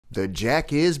The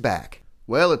Jack is back.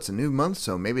 Well, it's a new month,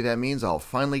 so maybe that means I'll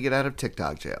finally get out of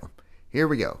TikTok jail. Here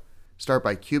we go. Start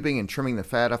by cubing and trimming the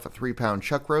fat off a 3-pound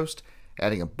chuck roast,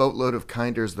 adding a boatload of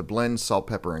Kinder's The Blend salt,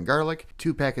 pepper, and garlic,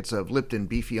 2 packets of Lipton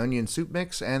beefy onion soup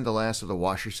mix, and the last of the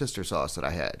Wash Your Sister sauce that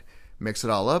I had. Mix it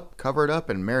all up, cover it up,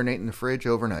 and marinate in the fridge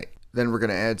overnight. Then we're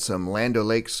going to add some Land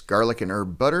O'Lakes garlic and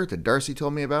herb butter that Darcy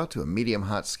told me about to a medium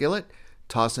hot skillet,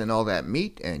 toss in all that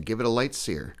meat, and give it a light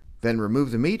sear. Then remove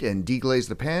the meat and deglaze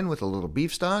the pan with a little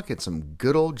beef stock and some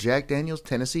good old Jack Daniel's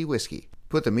Tennessee whiskey.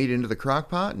 Put the meat into the crock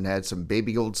pot and add some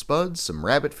baby gold spuds, some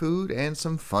rabbit food, and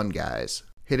some Fun Guys.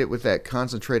 Hit it with that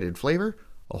concentrated flavor,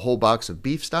 a whole box of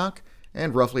beef stock,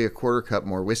 and roughly a 1/4 cup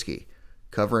more whiskey.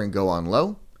 Cover and go on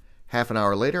low. Half an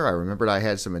hour later, I remembered I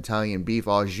had some Italian beef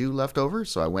au jus left over,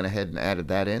 so I went ahead and added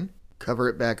that in. Cover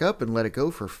it back up and let it go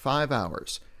for 5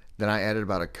 hours. Then I added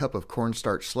about a cup of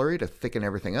cornstarch slurry to thicken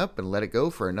everything up and let it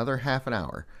go for another half an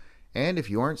hour. And if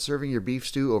you aren't serving your beef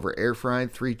stew over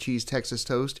air-fried 3-cheese Texas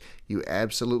toast, you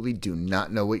absolutely do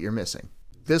not know what you're missing.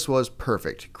 This was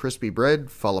perfect. Crispy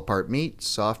bread, fall-apart meat,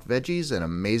 soft veggies, and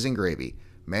amazing gravy.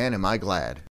 Man, am I glad.